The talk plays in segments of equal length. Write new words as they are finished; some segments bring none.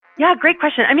Yeah, great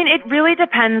question. I mean, it really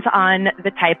depends on the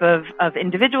type of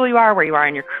individual you are, where you are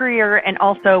in your career, and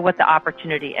also what the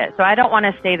opportunity is. So I don't want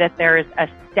to say that there's a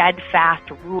steadfast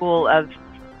rule of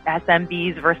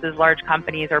SMBs versus large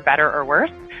companies are better or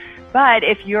worse. But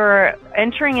if you're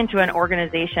entering into an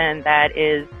organization that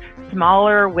is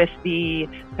smaller with the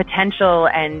potential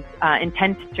and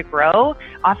intent to grow,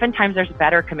 oftentimes there's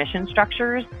better commission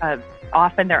structures.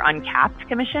 Often they're uncapped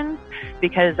commissions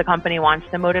because the company wants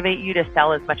to motivate you to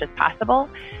sell as much as possible.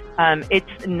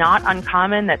 It's not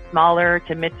uncommon that smaller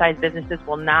to mid-sized businesses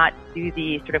will not do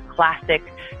the sort of classic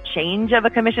change of a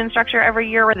commission structure every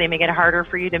year where they make it harder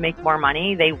for you to make more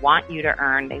money. They want you to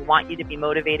earn. They want you to be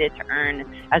motivated to earn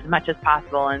as much as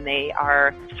possible, and they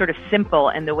are sort of simple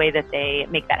in the way that they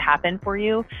make that happen for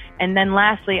you. And then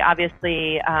lastly,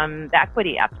 obviously, the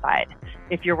equity upside.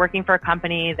 If you're working for a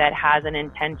company that has an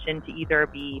intention to either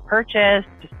be purchased,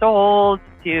 sold,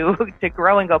 to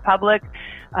grow and go public,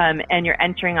 and you're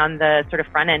entering on the sort of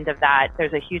front end of that,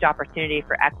 there's a huge opportunity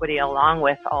for equity along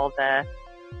with all the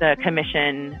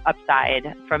commission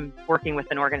upside from working with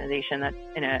an organization that's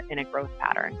in a growth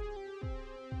pattern.